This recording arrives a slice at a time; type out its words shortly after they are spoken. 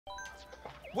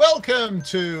Welcome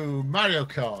to Mario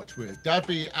Kart with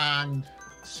Dabby and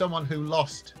someone who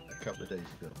lost a couple of days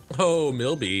ago. Oh,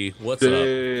 Milby, what's up?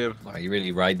 Oh, you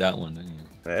really ride that one, didn't you?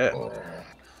 Yeah. Oh.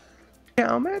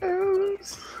 Cow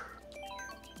Meadows.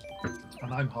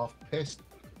 And I'm half pissed.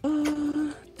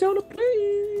 Don't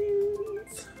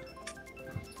please.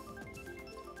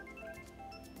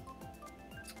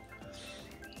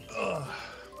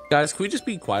 Guys, can we just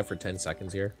be quiet for 10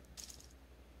 seconds here?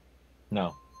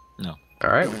 No. All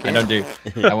right. I don't do.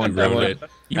 I won't do it.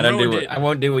 I don't do it. I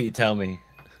won't do what you tell me.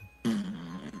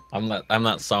 I'm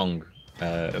that song.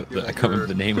 That I can't remember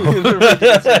the name of.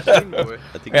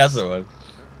 I think That's the one.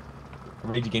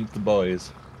 Rage Against the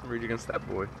Boys. Rage Against that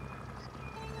boy.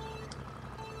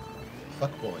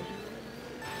 Fuck boy.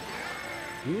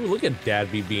 Ooh, look at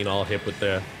Dadby being all hip with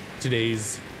the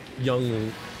today's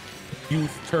young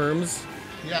youth terms.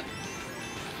 Yeah.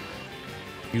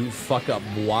 You fuck up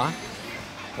moi.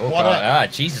 Oh What God!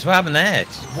 up? Jesus! What happened there?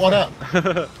 What up?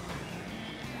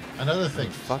 Another thing.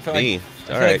 Fuck I me.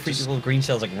 feel All like right. three little green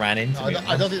shells like ran into me.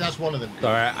 I don't think that's one of them.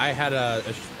 Alright, I had a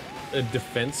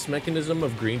defense mechanism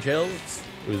of green shells.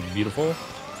 It was beautiful.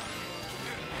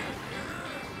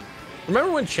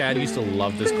 Remember when Chad used to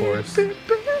love this course?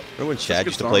 Remember when Chad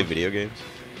used to play video games?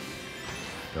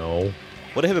 No.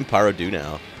 What did him and Pyro do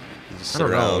now? He just I sit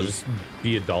don't know, around. just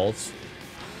be adults.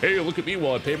 Hey, look at me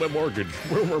while I pay my mortgage.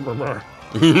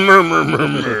 That's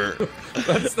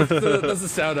the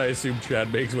sound I assume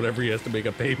Chad makes whenever he has to make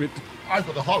a payment. I've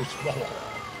got the house.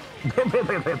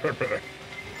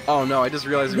 Oh no! I just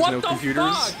realized there's What no the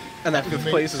computers, fuck? and that fifth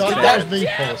place is That bad. was me,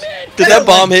 Paulus. Did that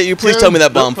bomb hit you? Please tell me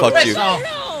that bomb fucked you. Oh.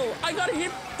 No, I got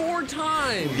hit 4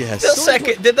 times. Yes.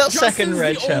 Did that Justin's second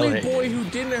red the shell only hit boy you? who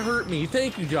didn't hurt me.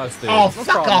 Thank you, Justin. Oh, No fuck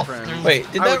problem, off. friend.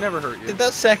 Wait, did I would that never hurt you. Did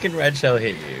that second red shell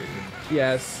hit you?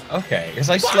 Yes. Okay, because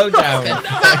I slowed down.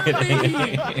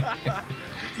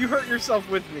 You hurt yourself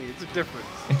with me. It's a difference.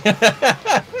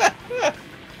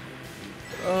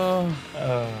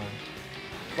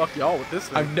 Fuck y'all with this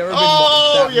thing. I've never been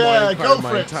Oh, that yeah, Mario go Kart in my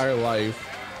for it. entire life.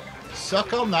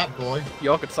 Suck on that, boy.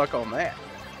 Y'all could suck on that.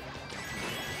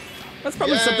 That's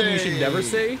probably something you should Yay. never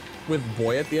say with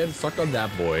boy at the end. Suck on that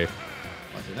boy.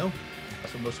 I don't know.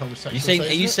 That's what most homosexuals You saying? say,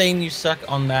 Are you isn't saying you suck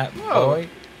on that Whoa. boy?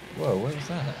 Whoa, what is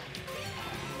that? it?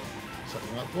 Suck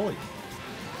on that boy.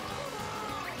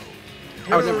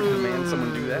 I would never demand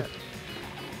someone do that.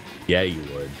 Yeah, you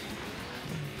would.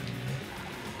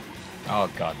 Oh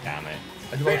God damn it!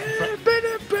 Anyone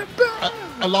for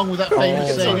along with that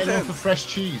famous Oh, saying, my anyone God. for fresh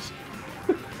cheese?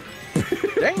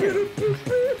 Damn.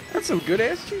 That's some good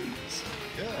ass cheese.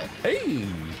 Yeah. Hey,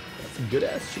 that's some good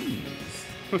ass cheese.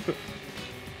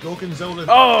 Gorgonzola.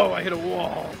 Oh, I hit a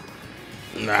wall.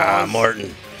 Nah,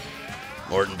 Morton.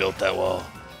 Morton built that wall.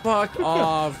 Fuck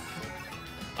off.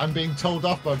 I'm being told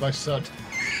off by my son.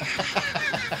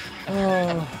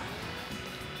 Oh.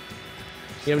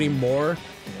 You have any more?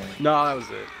 No, that was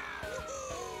it.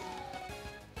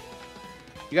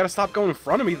 You gotta stop going in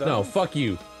front of me, though. No, fuck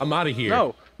you. I'm out of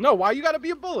here. No, why you gotta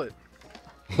be a bullet?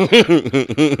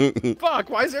 Fuck,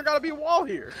 why is there gotta be a wall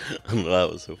here? That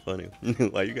was so funny.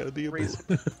 Why you gotta be a Crazy.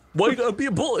 bullet? Why you gotta be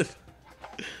a bullet?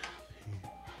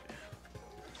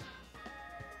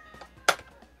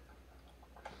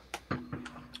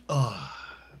 Oh,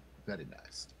 very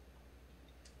nice.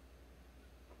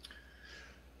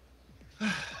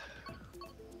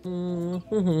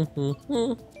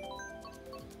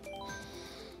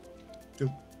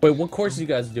 Wait, what course are you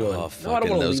guys doing? Oh, I fucking don't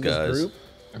wanna those leave this guys. group.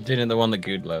 I'm doing the one that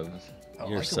Good loves.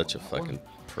 You're such a fucking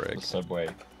prick. The subway.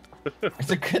 It's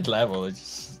a good level.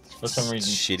 It's just, for some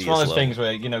reason Shittiest it's one of those level. things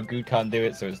where Good can't do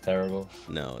it, so it's terrible.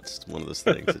 No, it's one of those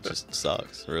things that just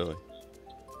sucks, really.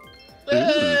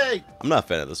 Hey! I'm not a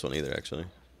fan of this one either, actually.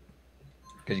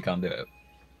 Because you can't do it.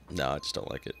 No, I just don't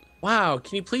like Wow,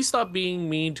 can you please stop being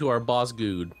mean to our boss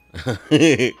Good?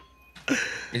 it.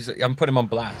 I'm putting him on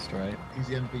blast, right? He's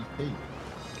the MVP.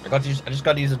 I just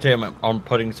got to use the term on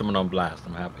putting someone on blast.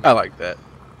 I'm happy. I like that.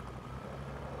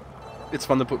 It's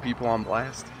fun to put people on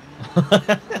blast. Put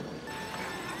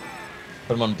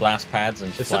them on blast pads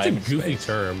and It's fly such a them in goofy space.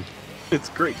 term. It's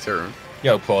a great term.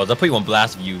 Yo, pause. I'll put you on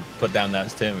blast if you put down that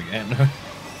term again.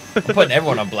 I'm putting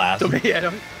everyone on blast. Yeah,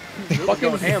 don't fucking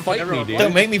Don't ham fight everyone me, on dude.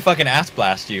 Don't make me fucking ass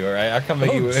blast you, alright? I can't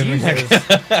make Oh, you. Jesus.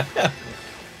 I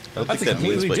don't That's think a that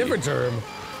means completely what you... different term.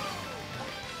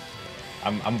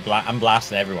 I'm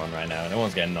blasting everyone right now. No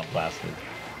one's getting not blasted.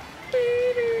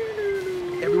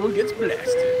 Everyone gets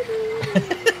blasted.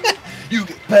 You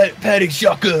get padding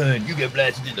shotgun. You get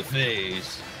blasted in the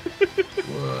face.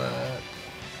 What?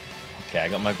 Okay, I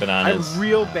got my bananas. I'm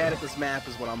real bad at this map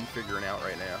is what I'm figuring out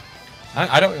right now.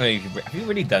 I don't really. Have you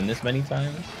really done this many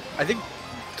times? I think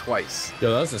twice.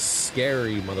 Yo, that was a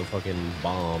scary motherfucking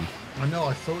bomb. I know.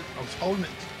 I thought I was holding it.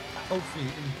 Hopefully,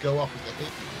 it would go off and get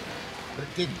hit, but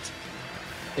it didn't.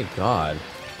 Thank God.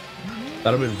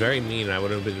 That would have been very mean, and I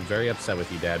would have been very upset with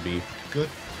you, Dad B. Good.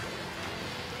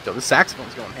 Yo, the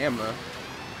saxophone's going ham though.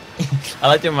 I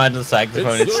like to imagine the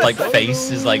saxophone. Its like face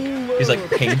is like he's like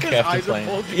pink His after eyes are playing.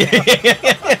 bulging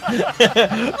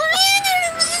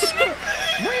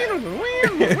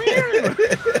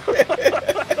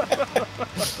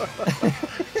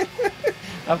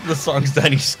After the song's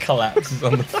done, he just collapses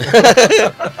on the floor.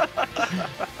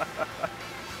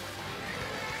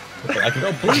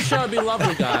 No, Blue Shot would be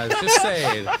lovely, guys. Just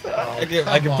saying.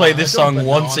 I can play this song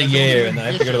once a year, and then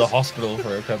I have to go to the hospital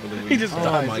for a couple of weeks. He just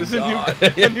dies. my There's God.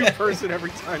 a new person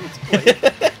every time it's played.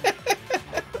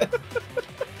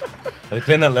 Are they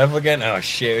playing that level again? Oh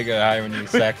shit, we gotta hire a new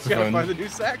Gotta find saxophone. the new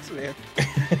sax man.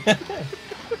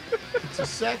 It's a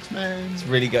sex man. It's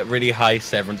really got really high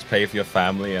severance pay for your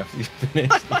family after you finish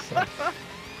the song.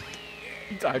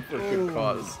 Died for a good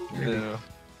cause. Yeah.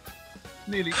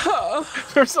 Nearly. The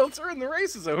results are in, the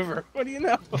race is over. What do you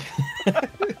know?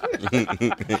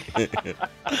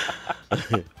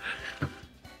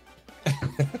 I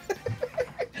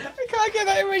can't get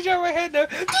that image out of my head now.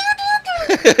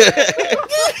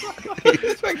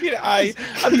 It's fucking eye.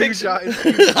 I'm picturing,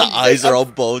 Eyes are all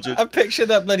bulging. I picture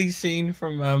that bloody scene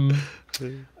from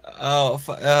the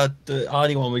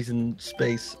Arnie one where he's in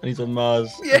space and he's on Mars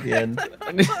at the end.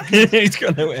 He's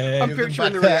got no hair. I'm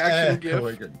picturing the reaction gif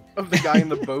of the guy in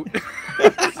the boat.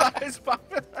 His eyes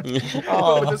popping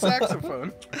with a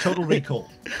saxophone. Total Recall.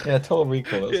 Yeah, Total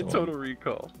Recall. that's Yeah, the one. Total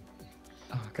Recall.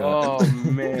 Oh, God. Oh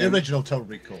man. The original Total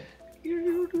Recall.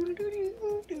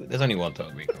 There's only one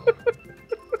Total Recall.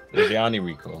 There's the Arnie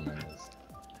Recall and then there's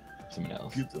something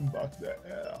else. Give them back their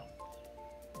air.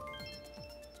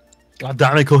 God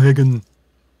damn it, Cohagen.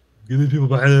 Give these people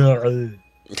back their air.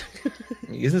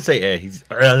 He doesn't say air, he's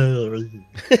I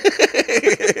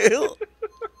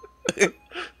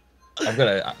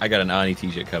got an Arnie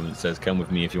t-shirt coming that says "Come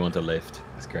with me if you want a lift."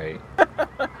 It's great.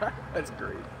 That's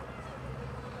great.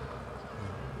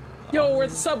 Yo, we're at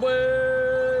the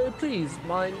subway. Please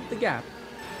mind the gap.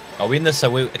 Are we in the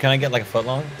subway? Can I get like a foot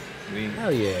long?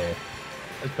 Hell yeah. It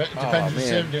depends Oh, on the man.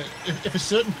 serving. If a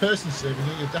certain person's serving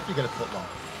you, you'll definitely get a foot long.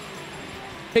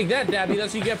 Take that, Dabby.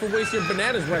 That's what you get for wasting your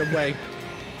bananas right away.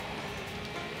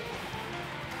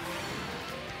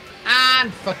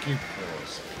 And fuck you,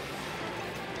 Paws.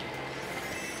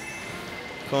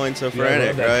 Coin so Yeah, I frantic,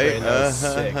 love that right? train, that was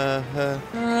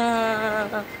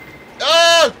sick.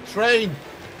 Oh, train!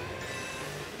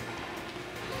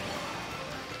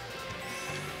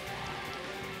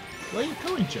 Where are you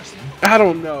going, Justin? I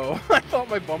don't know. I thought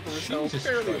my bumper was held. Jesus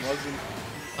Apparently it Christ. wasn't.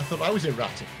 I thought I was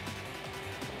erratic.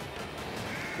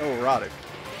 No erotic.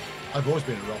 I've always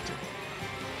been erotic.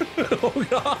 Oh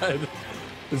God.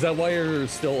 Is that why you're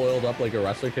still oiled up like a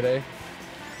wrestler today?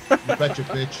 You betcha,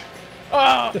 bitch.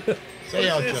 Ah! Say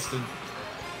out, this? Justin.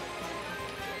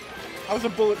 I was a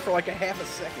bullet for like a half a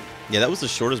second. Yeah, that was the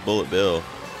shortest bullet bill.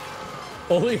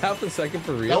 Only half a second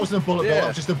for real? That wasn't a bullet bill, Yeah. that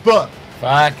was just a butt.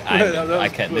 Fuck! That was I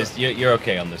can't. good. This you're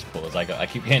okay on this pause. I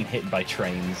keep getting hit by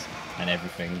trains and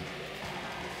everything.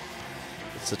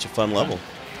 It's such a fun level.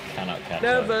 Cannot catch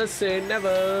Never up. say never.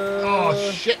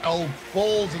 Oh, shit, old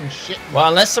balls and shit. Well,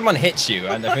 unless someone hits you,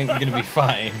 and I think you're gonna be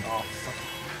fine. Oh, fuck.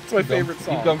 It's my favorite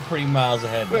song. You've gone pretty miles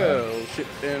ahead. man. Well, shit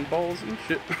and balls and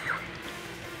shit.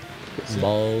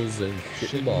 Balls and shit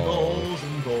Shitty balls. balls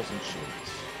and balls and shit.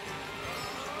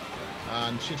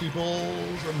 And shitty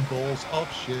balls and balls of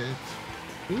shit.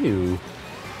 Ew.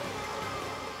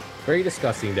 Very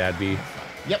disgusting, Dadby.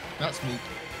 Yep, that's me.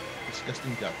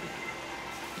 Disgusting guppy.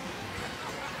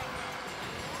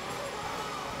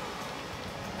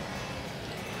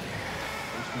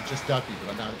 Used to be just guppy,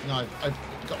 but now I've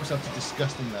got myself to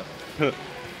disgusting level.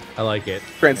 I like it. Or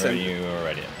Transcend. you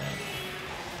already at that.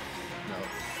 No.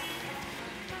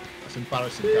 That's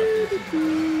embarrassing,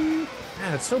 guppy.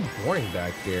 Man, it's so boring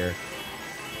back here.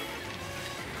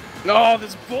 No,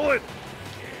 this bullet!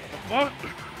 What?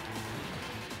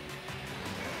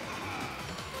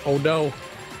 Oh no.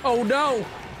 Oh no.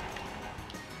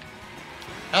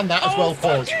 And that as well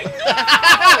paused.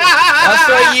 That's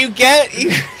what you get.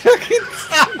 You fucking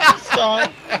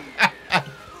song.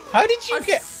 How did you I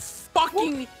get?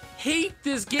 fucking hate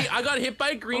this game. I got hit by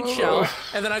a green shell,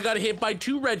 and then I got hit by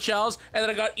 2 red shells, and then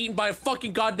I got eaten by a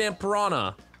fucking goddamn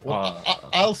piranha. Well,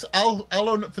 I'll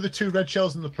own up for the 2 red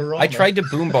shells and the piranha. I tried to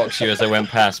boombox you as I went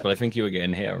past, but I think you were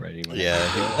getting hit already. Yeah,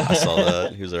 I saw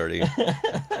that. He was already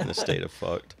in a state of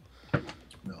fucked.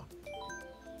 No.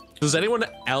 Does anyone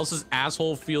else's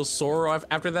asshole feel sore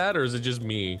after that, or is it just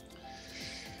me?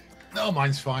 No,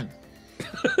 mine's fine.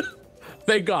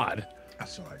 Thank God.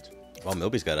 That's all right. Well,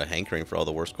 Milby's got a hankering for all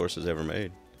the worst courses ever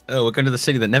made. Oh, we're going to the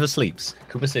city that never sleeps.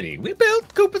 Cooper City. We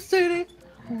built Cooper City.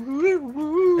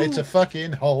 It's a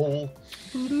fucking hole.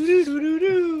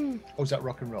 Oh, is that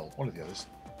rock and roll? One of the others.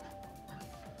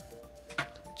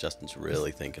 Justin's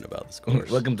really thinking about this course.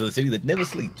 Welcome to the city that never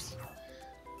sleeps.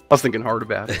 I was thinking hard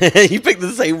about it. You picked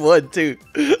the same one too.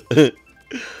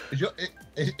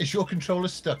 Is your controller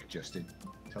stuck, Justin?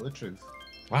 Tell the truth.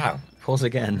 Wow. Pause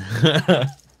again.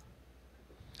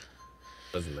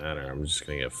 Doesn't matter. I'm just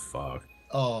gonna get fucked.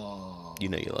 Oh. You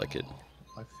know you like it.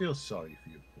 I feel sorry for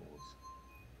you,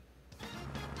 Paul.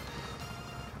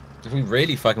 If we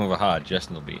really fuck him over hard,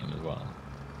 Justin will beat him as well.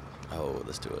 Oh,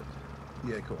 let's do it.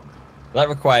 Yeah, go on. That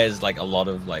requires like a lot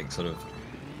of like sort of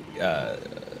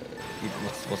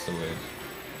what's the word?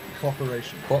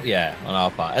 Cooperation. Yeah, on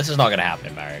our part. This is not gonna happen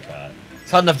in Mario Kart.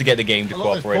 It's hard enough to get the game to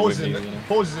cooperate with you.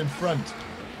 Pauses in front.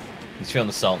 He's feeling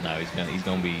the salt now. He's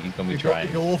gonna be trying.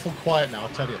 You go awful quiet now. I'll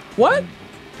tell you. What?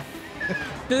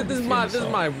 this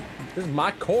is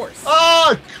my course.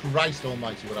 Oh Christ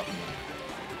Almighty! What happened there?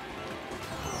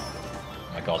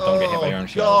 Oh my God! Don't get hit by iron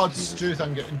shells. God's truth!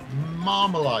 I'm getting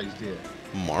marmalized here.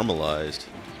 Marmalized,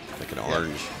 like an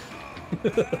orange.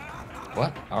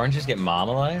 What? Oranges get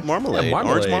marmalade? Marmalade. Yeah,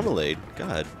 marmalade. Orange marmalade.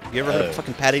 God, you ever heard of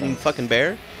fucking Paddington fucking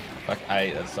bear? Fuck!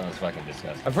 That sounds fucking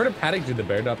disgusting. I've heard of Paddington the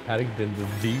bear, not Paddington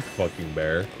the fucking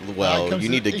bear. Well, you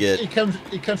need to get. It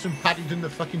comes from Paddington the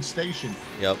fucking station.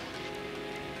 Yep.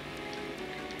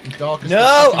 Darkest No!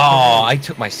 fucking Oh, I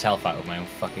took myself out of my own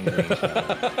fucking green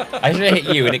shell. I should have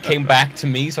hit you, and it came back to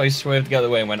me, so I swerved the other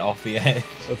way and went off the edge.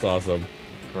 That's awesome.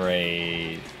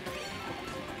 Great.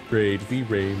 Great V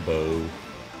rainbow.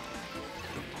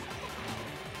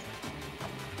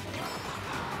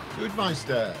 Good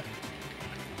Meister.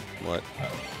 What?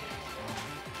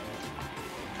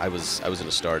 I was in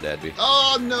a star, Dadby.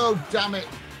 Oh no! Damn it!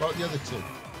 What about the other two?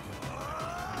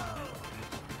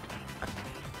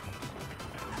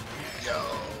 Yo.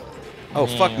 Oh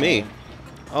fuck me!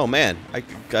 Oh man, I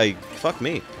fuck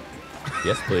me.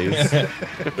 Yes, please.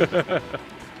 That's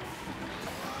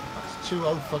two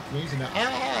old fuck me's in there.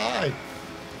 Aye!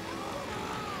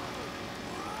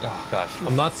 Oh gosh.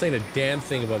 I'm not saying a damn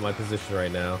thing about my position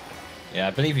right now. Yeah,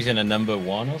 I believe he's in a number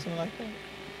 1 or something like that.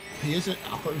 He isn't.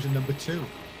 I thought he was a number 2.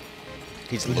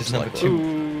 He looks number like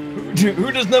 2?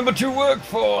 Who does number 2 work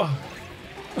for?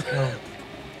 No.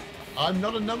 I'm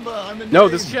not a number. I'm a No,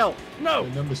 name. this shell. No,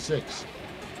 I'm number 6.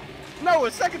 no,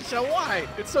 a second shell. Why?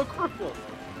 It's so cruel.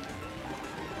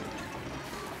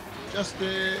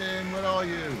 Justin, where are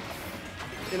you?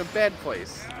 In a bad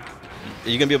place. Are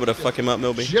you gonna be able to fuck him up,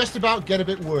 Milby? Just about get a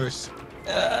bit worse.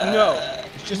 No.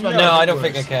 It's just about No, get a bit I don't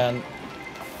think I worse. can.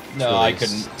 No, really I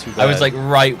couldn't. too I was bad. like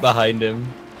right behind him.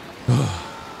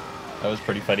 That was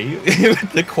pretty funny.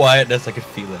 The quietness, I could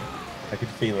feel it. I could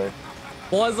feel it.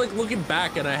 Well, I was like looking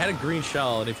back, and I had a green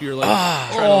shell, and if you're like,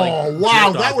 Oh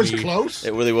wow, that was close. close.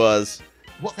 It really was.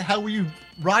 What the hell were you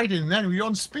riding then? Were you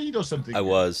on speed or something? I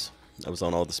was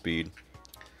on all the speed.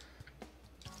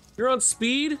 You're on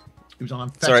speed. He was on.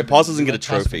 It's alright. Paul doesn't get a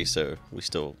amphetamine. trophy, so we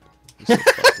still fucked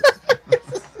it.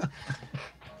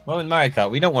 Well, in Mario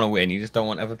Kart, we don't want to win. You just don't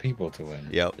want other people to win.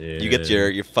 Yep. You get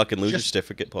your fucking loser Just-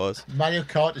 certificate, Pause. Mario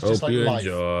Kart is just Hope like you life.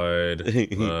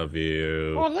 enjoyed. Love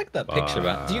you. Oh, I like that picture.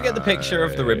 Do you get the picture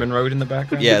of the ribbon road in the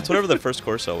background? Yeah, it's whatever the first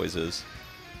course always is.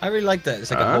 I really like that.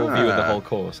 It's like a whole view of the whole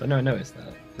course. I never noticed that.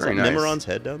 Is Very that nice. Nimron's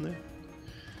head down there?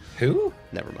 Who?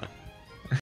 Never mind.